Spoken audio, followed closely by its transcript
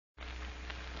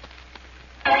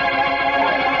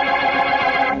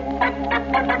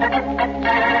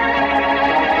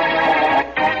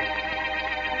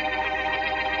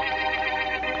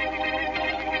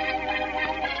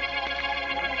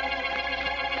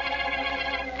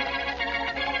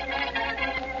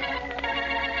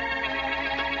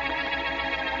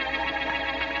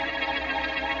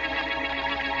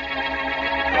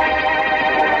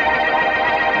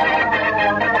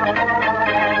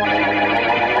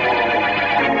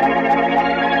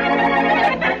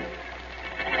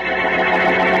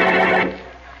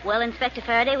Inspector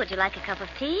Faraday, would you like a cup of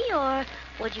tea, or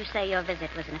would you say your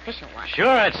visit was an official one? Sure,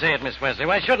 I'd say it, Miss Wesley.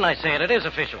 Why shouldn't I say it? It is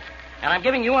official. And I'm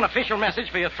giving you an official message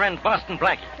for your friend Boston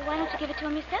Blackie. Well, why don't you give it to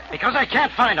him yourself? Because I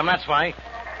can't find him, that's why.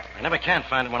 I never can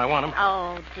find him when I want him.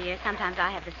 Oh, dear, sometimes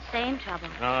I have the same trouble.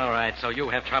 All right, so you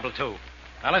have trouble, too.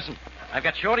 Now, listen, I've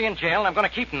got Shorty in jail, and I'm going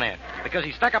to keep him there. Because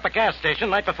he stuck up a gas station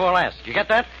night before last. You get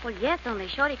that? Well, yes, only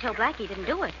Shorty told Blackie didn't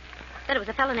do it. Said it was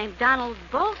a fellow named Donald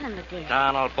Bolton that did.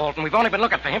 Donald Bolton. We've only been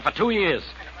looking for him for 2 years.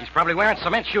 He's probably wearing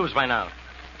cement shoes by now.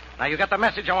 Now, you got the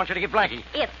message I want you to give Blackie.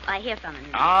 If I hear from him.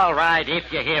 All right,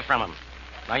 if you hear from him.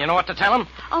 Now, you know what to tell him?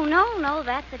 Oh, no,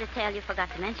 that's the detail you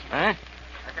forgot to mention. Huh?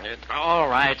 All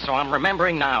right, so I'm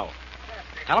remembering now.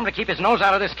 Tell him to keep his nose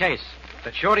out of this case.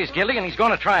 That Shorty's guilty and he's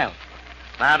going to trial.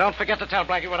 Now, don't forget to tell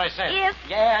Blackie what I said. If?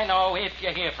 Yeah, I know, if you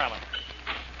hear from him.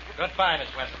 Goodbye, Miss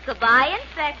Wesley. Goodbye,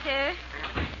 Inspector.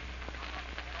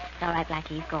 It's all right,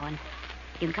 Blackie, he's going.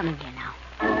 You can come in here now.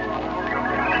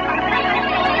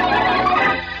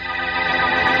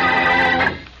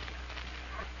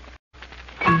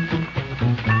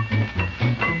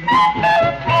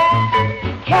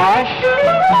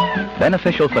 Cash?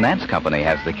 Beneficial Finance Company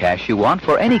has the cash you want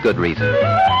for any good reason.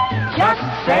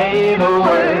 Just say the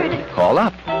word. Call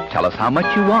up. Tell us how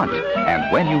much you want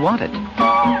and when you want it.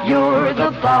 You're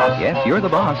the boss. Yes, you're the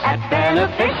boss. At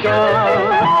Beneficial.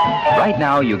 Right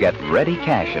now, you get ready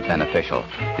cash at Beneficial.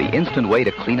 The instant way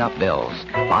to clean up bills.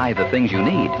 Buy the things you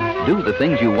need. Do the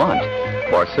things you want.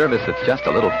 For service that's just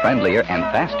a little friendlier and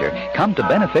faster, come to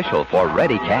Beneficial for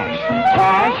ready cash.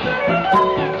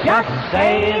 Cash? Just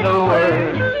say the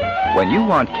word. When you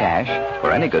want cash,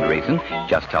 for any good reason,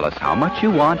 just tell us how much you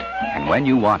want and when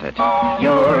you want it.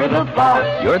 You're the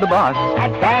boss. You're the boss.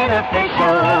 At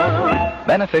Beneficial.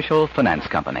 Beneficial Finance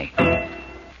Company.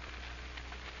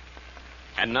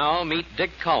 And now meet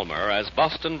Dick Calmer as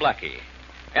Boston Blackie.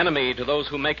 Enemy to those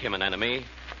who make him an enemy.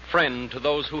 Friend to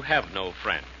those who have no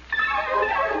friend.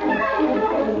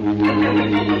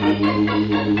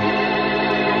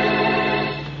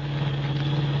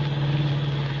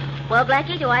 Well,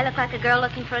 Blackie, do I look like a girl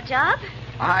looking for a job?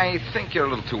 I think you're a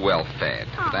little too well fed.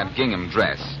 Oh. That gingham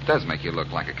dress does make you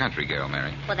look like a country girl,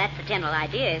 Mary. Well, that's the general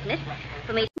idea, isn't it?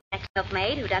 For me, a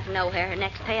milkmaid who doesn't know where her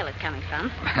next pail is coming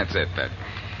from. That's it, Bet.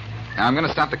 Now, I'm going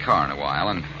to stop the car in a while,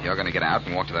 and you're going to get out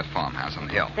and walk to that farmhouse on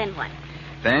the hill. Then what?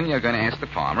 Then you're going to ask the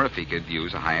farmer if he could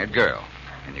use a hired girl.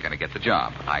 And you're going to get the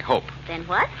job, I hope. Then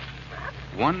what?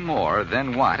 One more,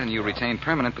 then what, and you retain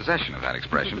permanent possession of that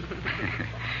expression.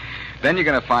 Then you're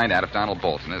going to find out if Donald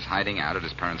Bolton is hiding out at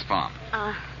his parents' farm.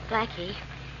 Blackie,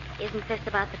 isn't this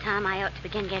about the time I ought to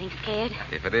begin getting scared?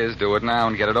 If it is, do it now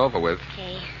and get it over with.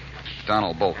 Okay.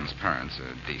 Donald Bolton's parents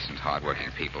are decent,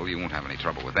 hard-working people. You won't have any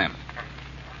trouble with them.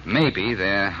 Maybe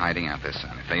they're hiding out their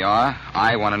son. If they are,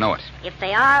 I want to know it. If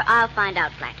they are, I'll find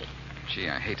out, Blackie. Gee,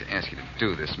 I hate to ask you to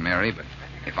do this, Mary, but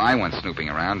if I went snooping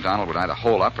around, Donald would either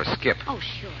hole up or skip. Oh,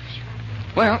 sure.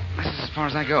 Well, this is as far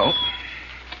as I go.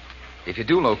 If you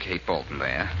do locate Bolton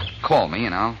there, call me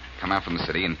and I'll come out from the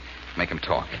city and make him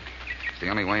talk. It's the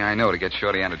only way I know to get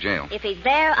Shorty out of jail. If he's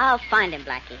there, I'll find him,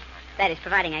 Blackie. That is,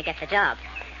 providing I get the job.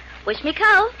 Wish me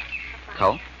cull.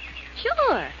 Cull?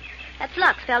 Sure. That's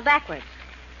luck spelled backwards.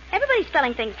 Everybody's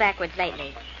spelling things backwards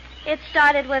lately. It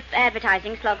started with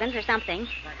advertising slogans or something.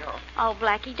 Oh,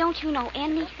 Blackie, don't you know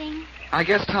anything? I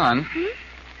guess ton.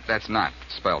 That's not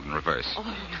spelled in reverse.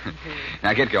 Oh.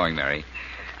 Now get going, Mary.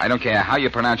 I don't care how you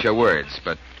pronounce your words,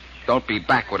 but don't be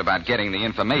backward about getting the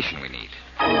information we need.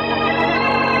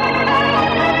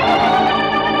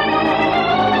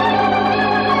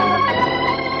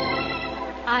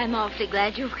 I'm awfully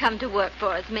glad you've come to work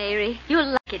for us, Mary.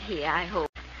 You'll like it here, I hope.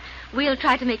 We'll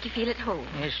try to make you feel at home.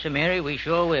 Yes, Sir Mary, we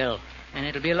sure will. And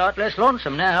it'll be a lot less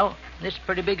lonesome now. This is a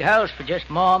pretty big house for just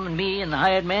Mom and me and the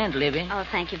hired man to live in. Oh,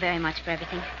 thank you very much for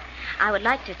everything. I would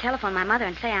like to telephone my mother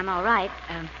and say I'm all right.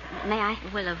 May I?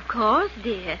 Well, of course,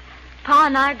 dear. Pa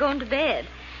and I are going to bed.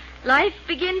 Life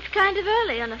begins kind of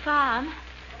early on a farm.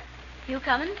 You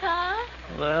coming, Pa?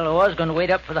 Well, I was going to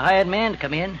wait up for the hired man to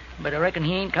come in, but I reckon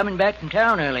he ain't coming back from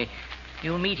town early.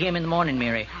 You'll meet him in the morning,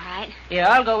 Mary. All right. Yeah,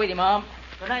 I'll go with you, Mom.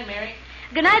 Good night, Mary.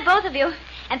 Good night, both of you.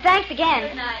 And thanks again.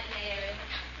 Good night, Mary.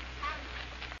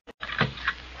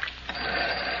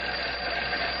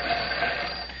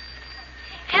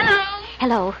 Hello.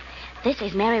 Hello. This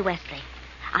is Mary Wesley.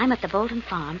 I'm at the Bolton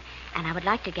farm, and I would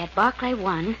like to get Barclay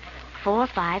 1,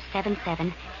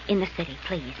 4577 in the city,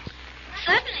 please.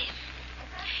 Certainly.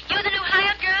 You're the new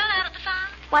hired girl out at the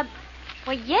farm?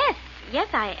 Well, yes. Yes,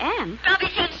 I am. Probably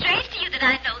seems strange to you that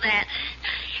I know that.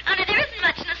 Only there isn't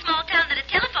much in a small town that a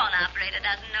telephone operator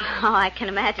doesn't know. Oh, I can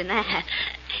imagine that.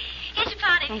 Here's your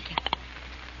party. Thank you.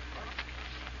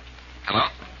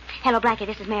 Hello, Blackie.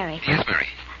 This is Mary. Yes, Mary.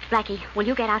 Blackie, will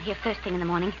you get out here first thing in the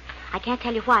morning? I can't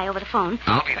tell you why over the phone.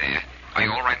 I'll be there. Are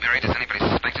you all right, Mary? Does anybody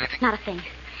suspect anything? Not a thing.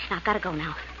 Now, I've got to go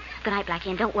now. Good night, Blackie,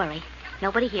 and don't worry.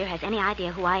 Nobody here has any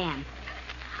idea who I am.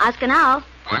 Oscanal.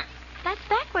 What? That's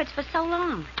backwards for so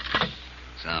long.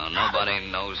 So nobody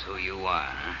knows who you are,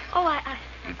 huh? Oh, I...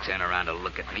 You turn around to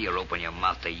look at me or open your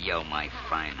mouth to yell, my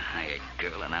fine hired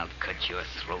girl, and I'll cut your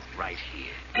throat right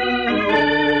here.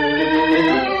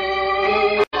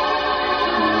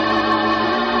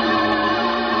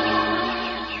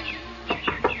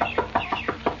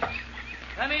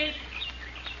 Come in.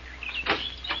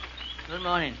 Good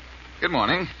morning. Good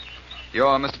morning.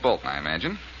 You're Mr. Bolton, I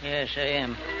imagine. Yes, I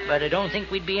am. But I don't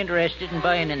think we'd be interested in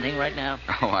buying anything right now.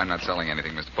 Oh, I'm not selling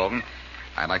anything, Mr. Bolton.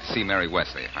 I'd like to see Mary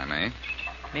Wesley, if I may.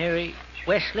 Mary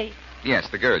Wesley? Yes,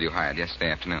 the girl you hired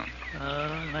yesterday afternoon.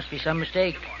 Oh, must be some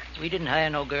mistake. We didn't hire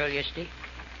no girl yesterday.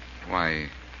 Why,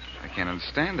 I can't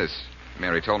understand this.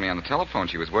 Mary told me on the telephone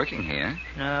she was working here.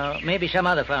 No, maybe some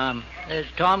other farm. There's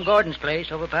Tom Gordon's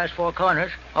place over past Four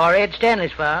Corners. Or Ed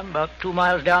Stanley's farm, about 2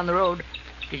 miles down the road.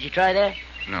 Did you try that?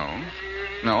 No.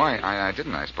 No, I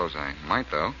didn't. I suppose I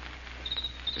might, though.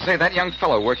 Say, that young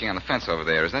fellow working on the fence over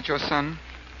there, is that your son?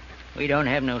 We don't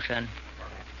have no son.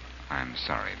 I'm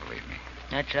sorry, believe me.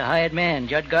 That's a hired man,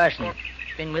 Judd Garson.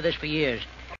 Been with us for years.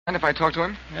 And if I talk to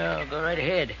him? No, go right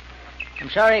ahead. I'm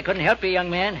sorry I couldn't help you, young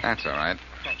man. That's all right.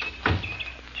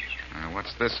 Now,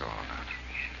 what's this all about?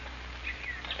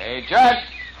 Hey, Judd.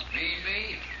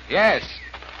 Me? Yes.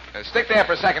 Stick there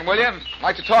for a second, will you? I'd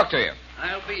like to talk to you.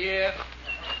 I'll be here.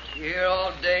 Be here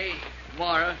all day,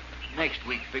 tomorrow, next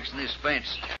week, fixing this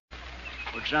fence.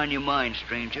 What's on your mind,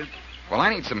 stranger? Well, I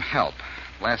need some help.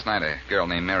 Last night, a girl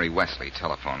named Mary Wesley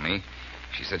telephoned me.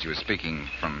 She said she was speaking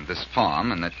from this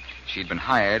farm and that she'd been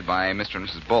hired by Mr. and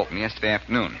Mrs. Bolton yesterday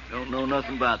afternoon. Don't know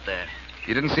nothing about that.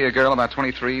 You didn't see a girl about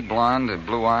 23, blonde,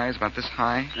 blue eyes, about this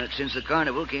high? Not since the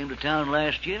carnival came to town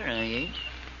last year, I ain't.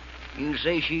 You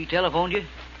say she telephoned you?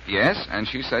 Yes, and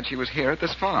she said she was here at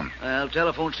this farm. Well,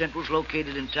 telephone central's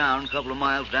located in town a couple of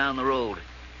miles down the road.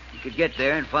 You could get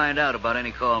there and find out about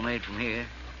any call made from here.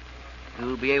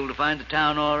 You'll be able to find the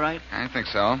town all right? I think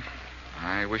so.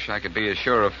 I wish I could be as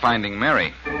sure of finding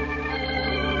Mary.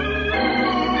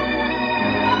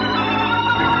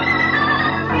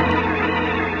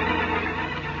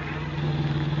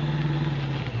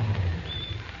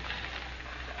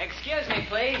 Excuse me,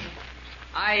 please.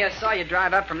 I saw you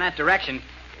drive up from that direction.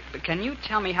 But can you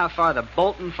tell me how far the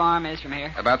Bolton farm is from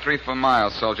here? About 3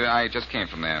 miles, soldier. I just came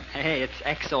from there. Hey, it's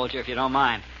ex-soldier, if you don't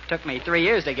mind. Took me 3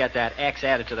 years to get that X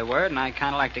added to the word, and I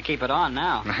kind of like to keep it on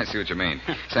now. I see what you mean.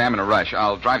 Say, I'm in a rush.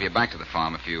 I'll drive you back to the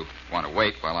farm if you want to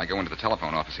wait while I go into the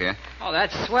telephone office here. Oh,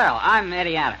 that's swell. I'm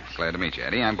Eddie Adams. Glad to meet you,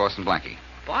 Eddie. I'm Boston Blackie.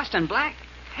 Boston Black?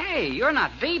 Hey, you're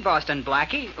not the Boston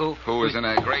Blackie. Who is in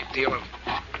a great deal of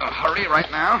a hurry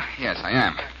right now? Yes, I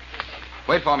am.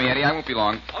 Wait for me, Eddie. I won't be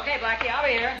long. Okay, Blackie, I'll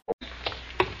be here.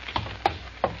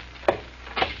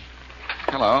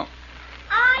 Hello.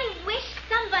 I wish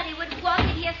somebody would walk in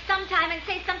here sometime and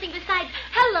say something besides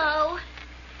hello.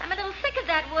 I'm a little sick of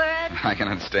that word. I can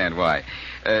understand why.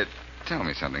 Tell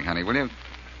me something, honey, will you?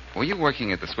 Were you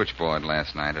working at the switchboard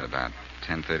last night at about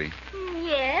 10:30?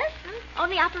 Yes,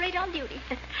 only operate on duty.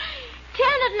 10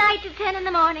 at night to 10 in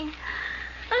the morning.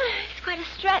 It's quite a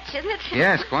stretch, isn't it?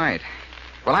 Yes, quite.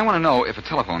 Well, I want to know if a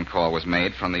telephone call was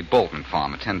made from the Bolton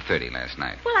farm at 10:30 last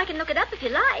night. Well, I can look it up if you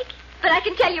like. But I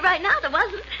can tell you right now there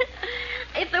wasn't.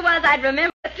 If there was, I'd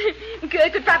remember it.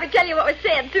 Good, could probably tell you what was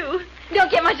said, too.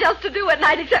 Don't get much else to do at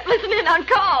night except listen in on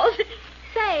calls.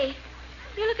 Say,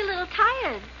 you look a little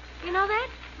tired. You know that?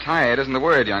 Tired isn't the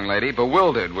word, young lady.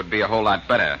 Bewildered would be a whole lot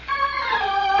better.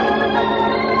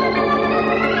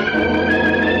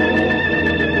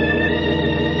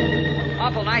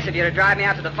 Awful nice of you to drive me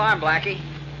out to the farm, Blackie.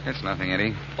 It's nothing,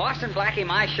 Eddie. Boston Blackie,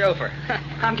 my chauffeur.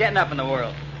 I'm getting up in the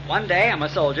world. One day I'm a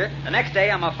soldier, the next day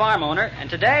I'm a farm owner,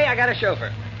 and today I got a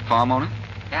chauffeur. Farm owner?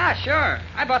 Yeah, sure.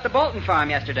 I bought the Bolton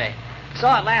farm yesterday.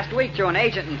 Saw it last week through an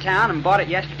agent in town and bought it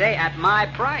yesterday at my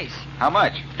price. How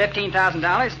much?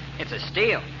 $15,000. It's a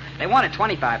steal. They wanted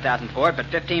 $25,000 for it, but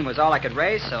 $15,000 was all I could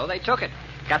raise, so they took it.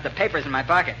 Got the papers in my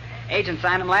pocket. Agent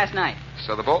signed them last night.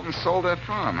 So the Boltons sold their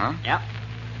farm, huh? Yep.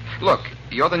 Look,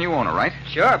 you're the new owner, right?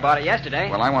 Sure, bought it yesterday.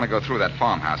 Well, I want to go through that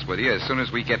farmhouse with you as soon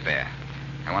as we get there.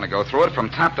 I want to go through it from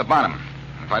top to bottom.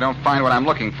 If I don't find what I'm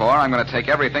looking for, I'm going to take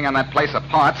everything on that place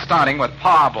apart, starting with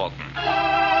Pa Bolton.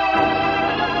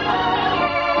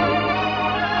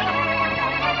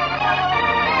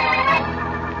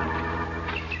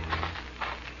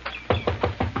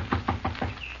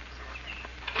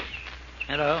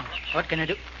 Hello. What can I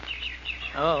do?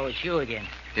 Oh, it's you again.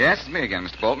 Yes, it's me again,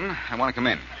 Mr. Bolton. I want to come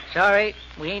in. Sorry,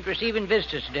 we ain't receiving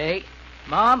visitors today.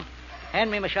 Mom, hand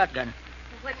me my shotgun.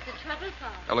 What's the trouble,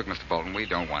 Pa? Oh, look, Mr. Bolton, we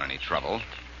don't want any trouble.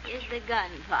 Here's the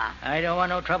gun, Pa. I don't want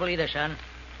no trouble either, son.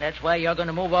 That's why you're going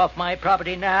to move off my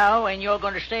property now, and you're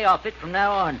going to stay off it from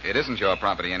now on. It isn't your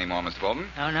property anymore, Mr. Bolton.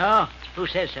 Oh, no? Who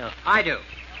says so? I do.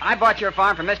 I bought your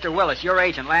farm from Mr. Willis, your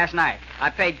agent, last night.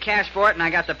 I paid cash for it, and I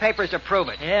got the papers to prove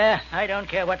it. Yeah, I don't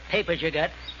care what papers you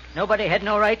got. Nobody had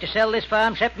no right to sell this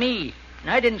farm except me. And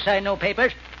I didn't sign no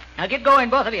papers. Now get going,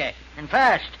 both of you, and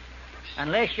fast.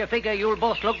 Unless you figure you'll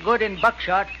both look good in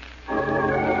buckshot.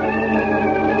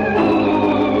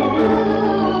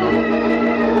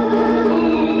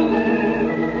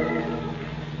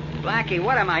 Blackie,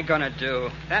 what am I going to do?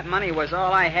 That money was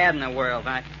all I had in the world.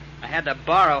 I had to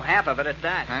borrow half of it at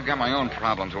that. I've got my own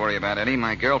problem to worry about, Eddie.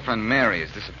 My girlfriend Mary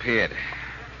has disappeared.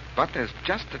 But there's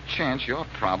just a chance your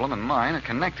problem and mine are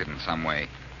connected in some way.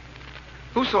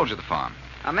 Who sold you the farm?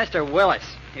 Mr. Willis.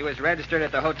 He was registered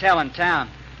at the hotel in town.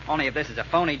 Only if this is a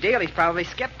phony deal, he's probably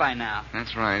skipped by now.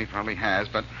 That's right, he probably has,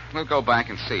 but we'll go back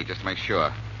and see just to make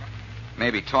sure.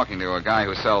 Maybe talking to a guy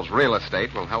who sells real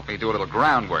estate will help me do a little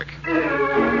groundwork.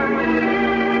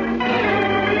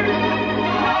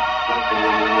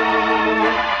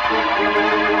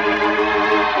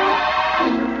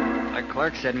 The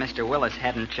clerk said Mr. Willis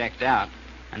hadn't checked out.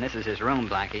 And this is his room,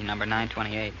 Blackie, number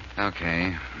 928.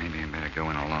 Okay, maybe I better go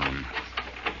in alone.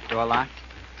 Door locked?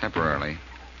 Temporarily,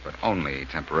 but only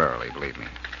temporarily, believe me.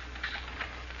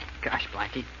 Gosh,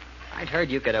 Blackie, I'd heard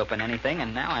you could open anything,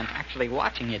 and now I'm actually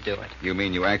watching you do it. You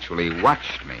mean you actually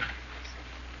watched me?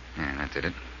 Yeah, that did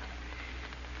it.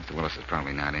 Mr. Willis is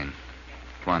probably not in.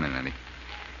 Come on in, Eddie.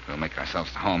 We'll make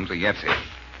ourselves to home till he gets here.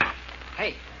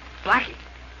 Hey, Blackie,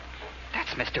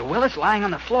 that's Mr. Willis lying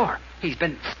on the floor. He's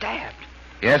been stabbed.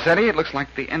 Yes, Eddie, it looks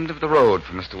like the end of the road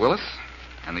for Mr. Willis,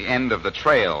 and the end of the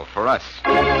trail for us.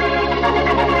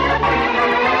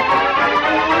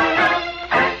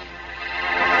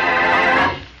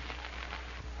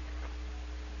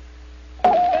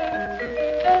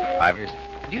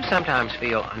 Do you sometimes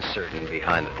feel uncertain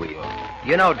behind the wheel?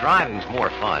 You know, driving's more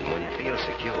fun when you feel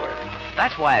secure.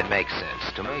 That's why it makes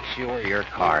sense to make sure your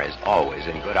car is always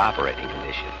in good operating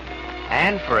condition.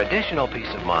 And for additional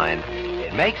peace of mind,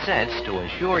 it makes sense to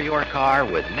insure your car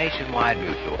with Nationwide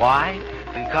Mutual. Why?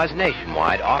 Because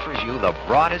Nationwide offers you the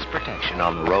broadest protection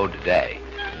on the road today.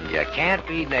 You can't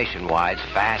beat Nationwide's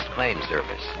fast claim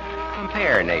service.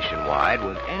 Compare Nationwide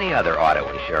with any other auto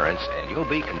insurance, and you'll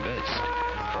be convinced.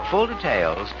 For full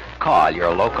details, call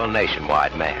your local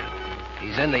Nationwide man.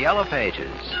 He's in the yellow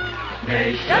pages.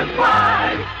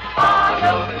 Nationwide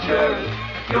auto insurance,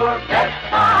 your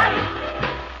best buy.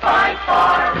 By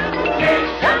far,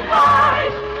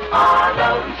 Nationwide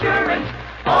auto insurance,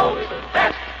 always the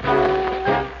best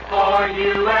for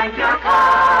you and your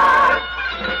car.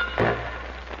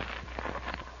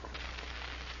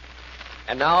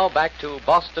 And now back to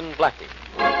Boston Blackie.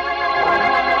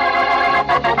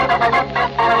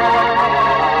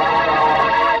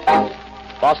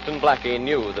 Boston Blackie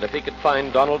knew that if he could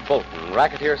find Donald Bolton,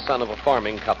 racketeer son of a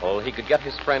farming couple, he could get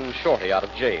his friend Shorty out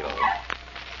of jail.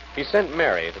 He sent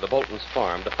Mary to the Bolton's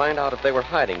farm to find out if they were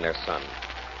hiding their son.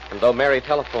 And though Mary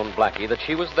telephoned Blackie that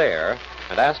she was there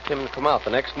and asked him to come out the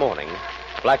next morning,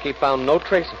 Blackie found no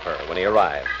trace of her when he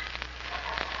arrived.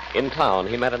 In town,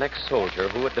 he met an ex-soldier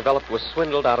who had developed was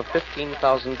swindled out of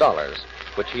 $15,000,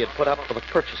 which he had put up for the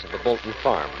purchase of the Bolton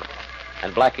farm.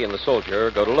 And Blackie and the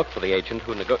soldier go to look for the agent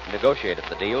who negotiated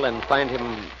the deal and find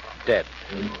him dead.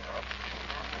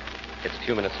 It's a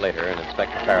few minutes later in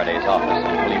Inspector Faraday's office in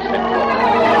police headquarters.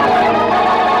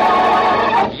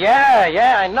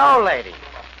 Yeah, I know, lady.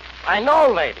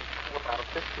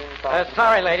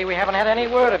 Sorry, lady, we haven't had any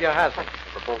word of your husband.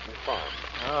 For Bolton Farm.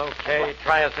 Okay,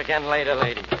 try us again later,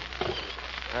 lady.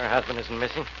 Her husband isn't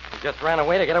missing. He just ran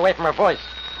away to get away from her voice.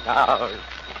 Oh.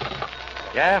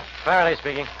 Yeah, Faraday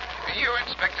speaking. You,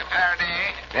 Inspector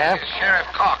Faraday? Yeah? This is Sheriff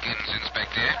Calkins,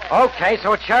 Inspector. Okay,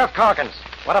 so it's Sheriff Calkins.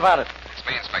 What about it? It's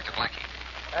me, Inspector Blackie.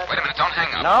 Wait a minute, don't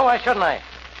hang up. No, why shouldn't I?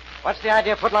 What's the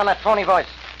idea of putting on that phony voice?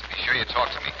 Be sure you talk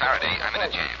to me, Faraday. I'm in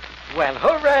a jam. Well,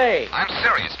 hooray! I'm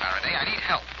serious, Faraday. I need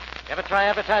help. Ever try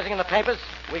advertising in the papers?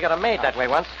 We got a maid that way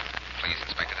once. Please,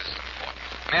 Inspector, this is important.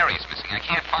 Mary's missing. I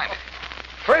can't find her.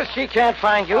 First she can't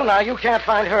find you, now you can't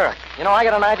find her. You know, I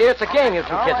got an idea. It's a game you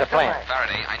two kids are playing.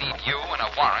 Faraday, I need you and a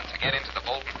warrant to get into the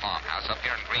Bolton farmhouse up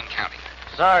here in Greene County.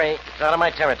 Sorry, it's out of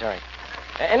my territory.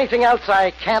 Anything else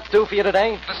I can't do for you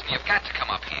today? Listen, you've got to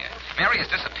come up here. Mary has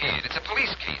disappeared. It's a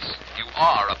police case. You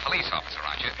are a police officer,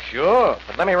 aren't you? Sure,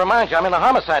 but let me remind you, I'm in the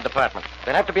homicide department.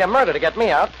 There'd have to be a murder to get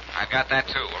me out. I've got that,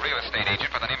 too. A real estate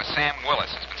agent by the name of Sam Willis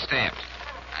has been stabbed.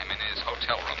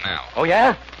 hotel room now. Oh,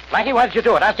 yeah? Blackie, why did you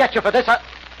do it? I'll get you for this. Oh,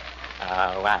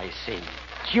 I see.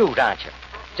 Cute, aren't you?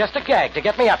 Just a gag to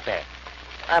get me up there.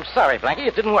 I'm sorry, Blackie,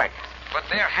 it didn't work. But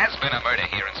there has been a murder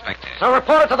here, Inspector. So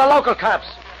report it to the local cops.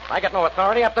 I got no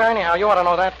authority up there anyhow. You ought to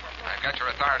know that. I've got your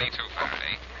authority, too,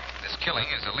 Faraday. This killing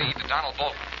is a lead to Donald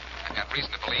Bolton. I've got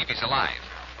reason to believe he's alive.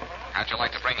 How'd you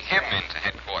like to bring him into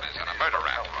headquarters on a murder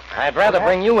rap? I'd rather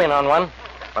bring you in on one,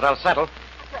 but I'll settle.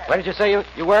 Where did you say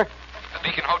you were? The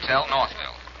Beacon Hotel,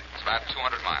 Northville. It's about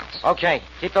 200 miles. Okay.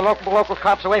 Keep the local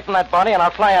cops away from that body, and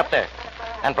I'll fly up there.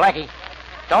 And, Blackie,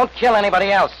 don't kill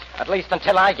anybody else, at least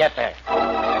until I get there.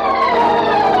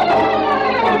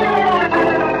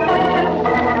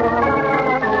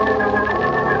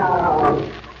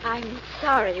 I'm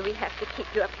sorry we have to keep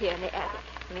you up here in the attic,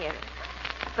 Mary.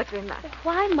 But we must.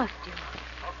 Why must you?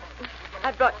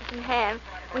 I brought you some ham.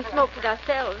 We smoked it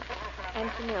ourselves. And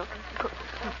some milk and some cookies.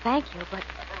 Oh, thank you, but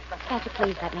can't you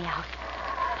please let me out?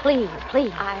 Please,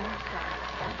 please. I'm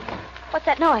sorry. What's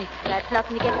that noise? That's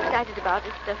nothing to get excited about.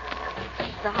 It's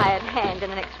the hired hand in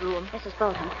the next room. Mrs.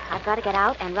 Bolton, I've got to get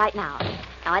out, and right now.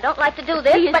 Now, I don't like to do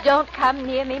this, Please but... don't come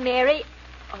near me, Mary.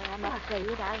 Or I'm afraid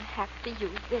I'll have to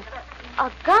use this. A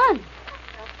gun?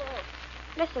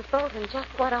 Mrs. Bolton, just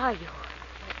what are you?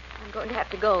 I'm going to have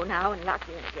to go now and lock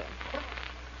you in again.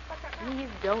 Please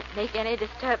don't make any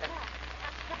disturbance.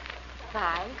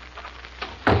 Bye.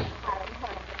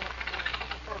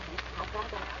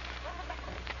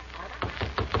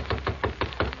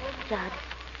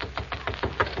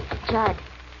 Judd,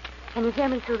 can you hear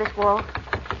me through this wall?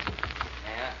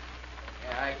 Yeah,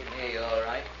 I can hear you all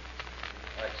right.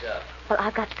 What's up? Well,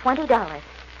 I've got $20.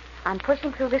 I'm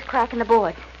pushing through this crack in the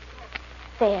boards.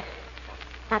 There.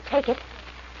 Now take it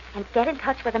and get in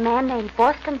touch with a man named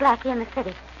Boston Blackie in the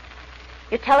city.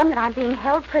 You tell him that I'm being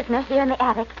held prisoner here in the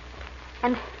attic.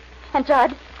 And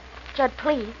Judd,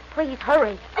 please,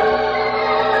 hurry.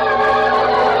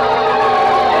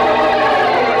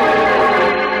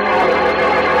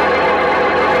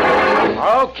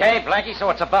 Okay, Blackie, so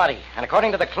it's a body. And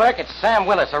according to the clerk, it's Sam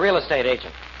Willis, a real estate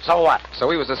agent. So what? So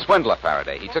he was a swindler,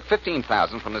 Faraday. He took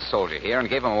 $15,000 from this soldier here and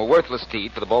gave him a worthless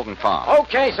deed for the Bolton farm.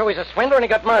 Okay, so he's a swindler and he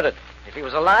got murdered. If he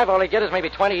was alive, all he'd get is maybe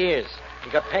 20 years.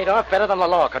 He got paid off better than the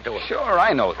law could do it. Sure,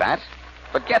 I know that.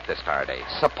 But get this, Faraday.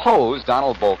 Suppose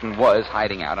Donald Bolton was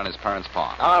hiding out on his parents'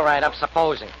 farm. All right, I'm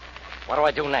supposing. What do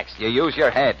I do next? You use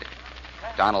your head.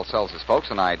 Donald sells his folks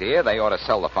an idea. They ought to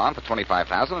sell the farm for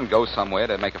 $25,000 and go somewhere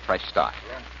to make a fresh start.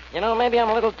 You know, maybe I'm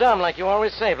a little dumb, like you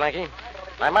always say, Blackie.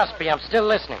 I must be. I'm still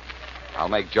listening. I'll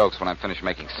make jokes when I'm finished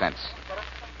making sense.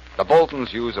 The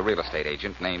Boltons use a real estate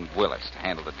agent named Willis to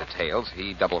handle the details.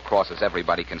 He double-crosses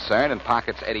everybody concerned and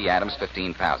pockets Eddie Adams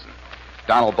 $15,000.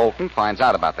 Donald Bolton finds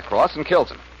out about the cross and kills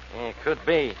him. Yeah, could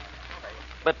be.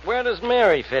 But where does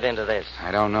Mary fit into this?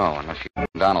 I don't know, unless she's in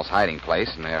Donald's hiding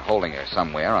place and they're holding her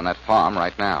somewhere on that farm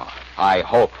right now. I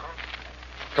hope.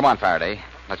 Come on, Faraday.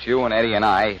 Let's you and Eddie and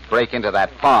I break into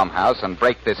that farmhouse and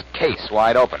break this case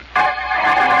wide open.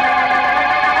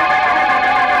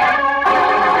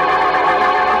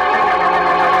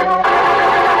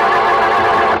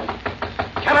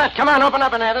 Come on, open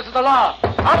up in there. This is the law.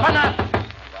 Open up!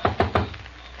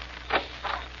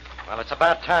 Well, it's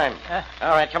about time.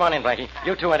 All right, come on in, Blackie.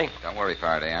 You too, Eddie. Don't worry,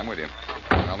 Faraday. I'm with you.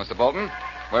 Well, Mr. Bolton,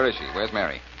 where is she? Where's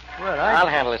Mary? Well, I'll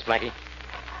handle this, Blackie.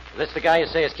 Is this the guy you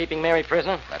say is keeping Mary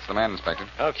prisoner? That's the man, Inspector.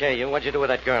 Okay, you. What'd you do with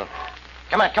that girl?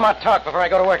 Come on, talk before I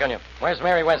go to work on you. Where's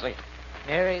Mary Wesley?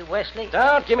 Mary Wesley?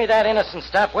 Don't give me that innocent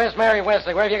stuff. Where's Mary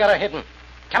Wesley? Where have you got her hidden?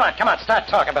 Come on, start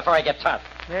talking before I get tough.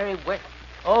 Mary Wesley?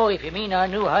 Oh, if you mean our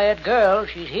new hired girl,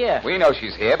 she's here. We know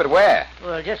she's here, but where?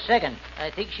 Well, just a second. I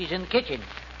think she's in the kitchen.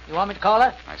 You want me to call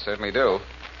her? I certainly do.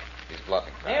 He's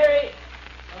bluffing. Mary!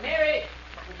 Oh, Mary!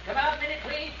 Would you come out a minute,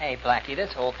 please? Hey, Blackie,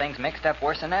 this whole thing's mixed up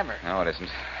worse than ever. No, it isn't.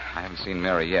 I haven't seen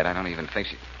Mary yet. I don't even think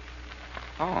she...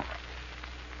 Oh,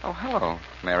 hello,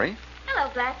 Mary. Hello,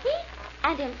 Blackie.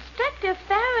 And Inspector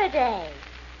Faraday.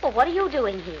 Well, what are you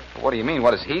doing here? What do you mean?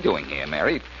 What is he doing here,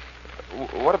 Mary?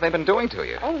 What have they been doing to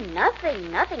you? Oh,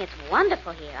 nothing. It's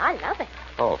wonderful here. I love it.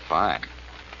 Oh, fine.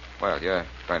 Well, you're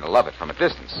going to love it from a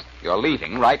distance. You're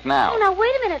leaving right now. Oh, now,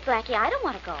 wait a minute, Blackie. I don't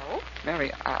want to go.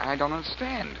 Mary, I don't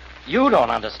understand. You don't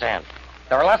understand.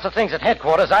 There are lots of things at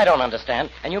headquarters I don't understand,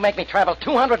 and you make me travel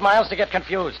 200 miles to get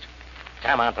confused.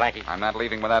 Come on, Blackie. I'm not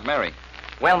leaving without Mary.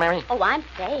 Well, Mary? Oh, I'm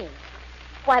staying.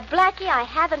 Why, Blackie, I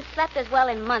haven't slept as well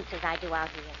in months as I do out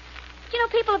here. You know,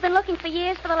 people have been looking for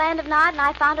years for the land of Nod, and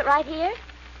I found it right here.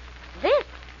 This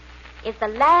is the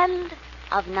land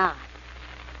of Nod.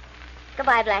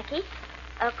 Goodbye, Blackie.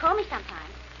 Call me sometime.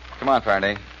 Come on,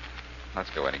 Faraday. Let's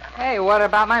go, Eddie. Hey, what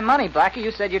about my money, Blackie?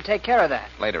 You said you'd take care of that.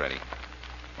 Later, Eddie.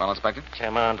 Well, Inspector?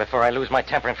 Come on, before I lose my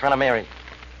temper in front of Mary.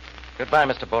 Goodbye,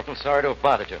 Mr. Bolton. Sorry to have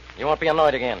bothered you. You won't be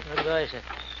annoyed again. Goodbye, sir.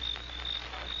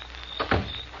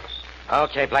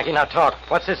 Okay, Blackie, now talk.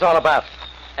 What's this all about?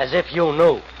 As if you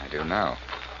knew. I do now.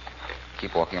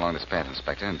 Keep walking along this path,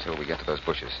 Inspector, until we get to those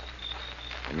bushes.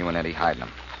 And you and Eddie hide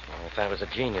them. Well, if I was a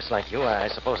genius like you, I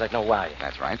suppose I'd know why.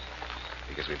 That's right.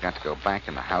 Because we've got to go back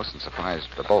in the house and surprise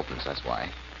the Boltons, that's why.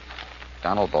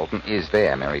 Donald Bolton is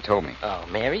there, Mary told me. Oh,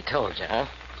 Mary told you, huh?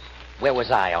 Where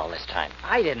was I all this time?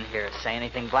 I didn't hear her say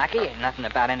anything, Blackie. Ain't nothing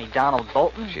about any Donald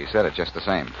Bolton. She said it just the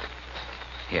same.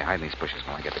 Here, hide in these bushes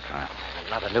while I get the car.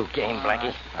 Another new game,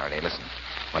 Blackie. All right, hey, listen.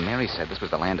 When Mary said this was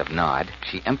the land of Nod,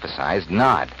 she emphasized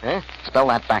Nod. Huh? Spell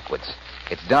that backwards.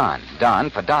 It's Don.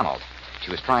 Don for Donald. She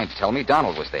was trying to tell me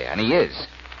Donald was there, and he is.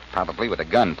 Probably with a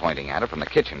gun pointing at her from the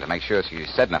kitchen to make sure she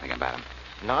said nothing about him.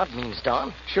 Nod means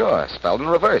Don? Sure, spelled in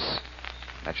reverse.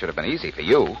 That should have been easy for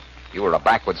you. You were a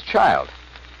backwards child.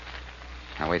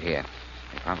 Now, wait here.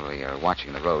 They probably are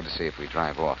watching the road to see if we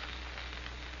drive off.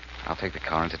 I'll take the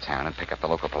car into town and pick up the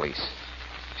local police.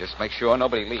 Just make sure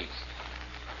nobody leaves.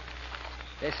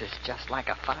 This is just like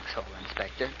a foxhole,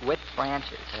 Inspector, with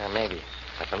branches. Yeah, maybe.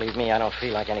 But believe me, I don't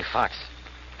feel like any fox.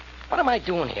 What am I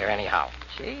doing here, anyhow?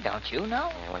 Gee, don't you know?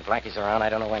 Yeah, when Blackie's around, I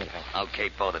don't know anything. Okay,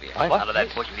 both of you. What? Out of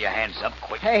that bush with your hands up,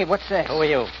 quick. Hey, what's this? Who are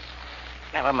you?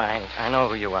 Never mind. I know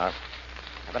who you are.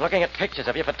 I've been looking at pictures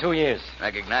of you for 2 years.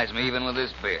 Recognize me even with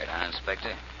this beard, huh,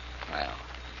 Inspector? Well,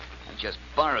 I'll just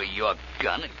borrow your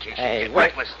gun in case Hey, you get wait.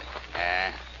 reckless.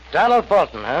 Donald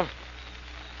Bolton, huh?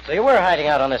 So you were hiding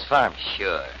out on this farm?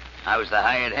 Sure. I was the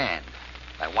hired hand.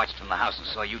 I watched from the house and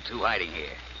saw you two hiding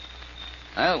here.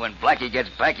 Well, when Blackie gets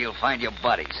back, you'll find your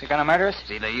bodies. You gonna murder us?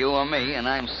 It's either you or me, and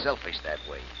I'm selfish that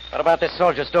way. What about this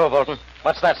soldier's door, Bolton?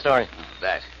 What's that story?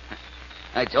 That.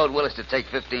 I told Willis to take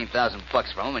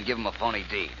 $15,000 from him and give him a phony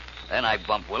deed. Then I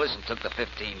bumped Willis and took the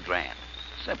 15 grand.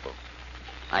 Simple.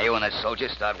 Now you and that soldier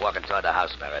start walking toward the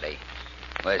house, Faraday.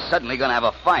 We're suddenly going to have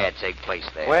a fire take place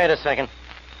there. Wait a second.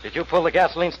 Did you pull the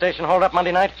gasoline station hold up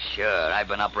Monday night? Sure. I've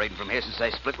been operating from here since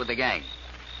I split with the gang.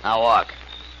 Now walk.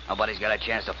 Nobody's got a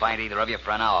chance to find either of you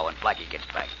for an hour when Blackie gets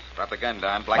back. Drop the gun,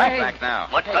 Don. Blackie's back now.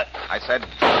 What the? I said...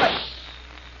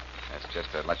 That's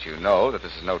just to let you know that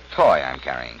this is no toy I'm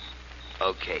carrying.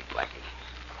 Okay, Blackie.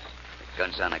 The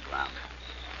gun's on the ground.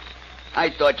 I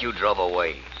thought you drove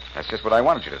away. That's just what I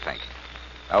wanted you to think.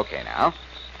 Okay, now.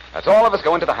 Let's all of us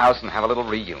go into the house and have a little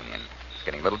reunion. It's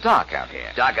getting a little dark out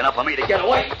here. Dark enough for me to get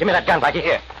away. Give me that gun, Blackie.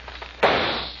 Here.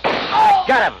 I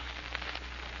got him.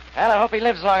 Well, I hope he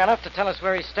lives long enough to tell us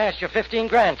where he stashed your 15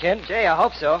 grand, kid. Gee, I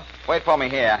hope so. Wait for me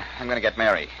here. I'm going to get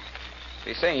Mary.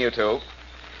 Be seeing you two.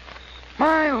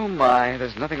 My, oh, my.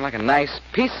 There's nothing like a nice,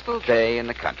 peaceful day in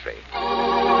the country.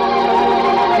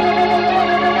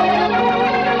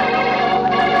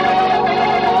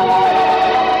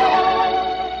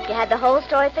 You had the whole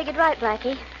story figured right,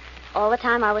 Blackie. All the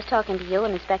time I was talking to you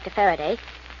and Inspector Faraday,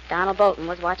 Donald Bolton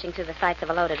was watching through the sights of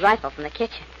a loaded rifle from the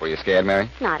kitchen. Were you scared, Mary?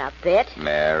 Not a bit.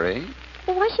 Mary?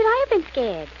 Well, why should I have been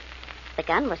scared? The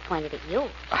gun was pointed at you.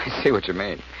 I see what you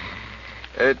mean.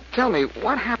 Tell me,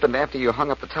 what happened after you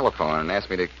hung up the telephone and asked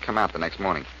me to come out the next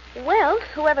morning? Well,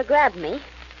 whoever grabbed me,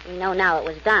 we know now it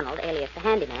was Donald, alias the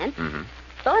handyman,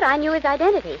 thought I knew his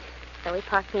identity, so he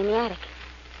parked me in the attic.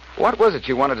 What was it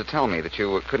you wanted to tell me that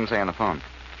you couldn't say on the phone?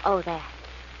 Oh, that.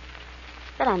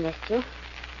 That I missed you,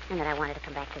 and that I wanted to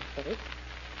come back to the city.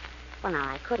 Well, now,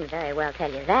 I couldn't very well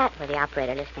tell you that with the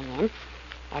operator listening in,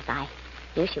 as I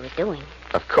knew she was doing.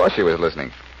 Of course she was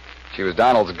listening. She was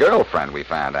Donald's girlfriend, we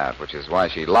found out, which is why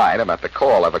she lied about the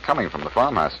call ever coming from the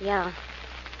farmhouse. Yeah.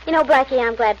 You know, Blackie,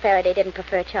 I'm glad Faraday didn't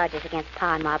prefer charges against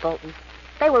Pa and Ma Bolton.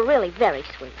 They were really very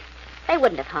sweet. They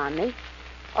wouldn't have harmed me.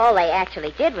 All they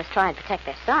actually did was try and protect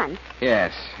their son.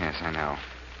 Yes, I know.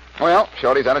 Well,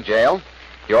 Shorty's out of jail.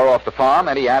 You're off the farm.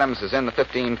 Eddie Adams is in the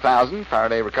 15,000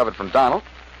 Faraday recovered from Donald.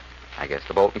 I guess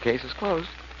the Bolton case is closed.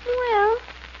 Well,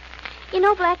 you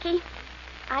know, Blackie,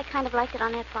 I kind of liked it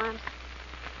on that farm.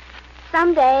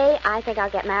 Someday, I think I'll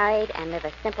get married and live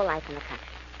a simple life in the country.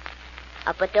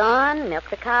 Up at dawn, milk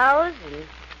the cows, and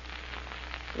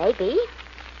maybe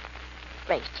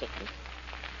raise chickens.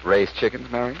 Raise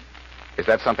chickens, Mary? Is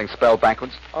that something spelled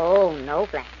backwards? Oh, no,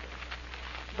 Blackie.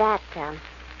 That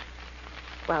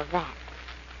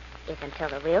is until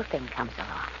the real thing comes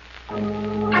along.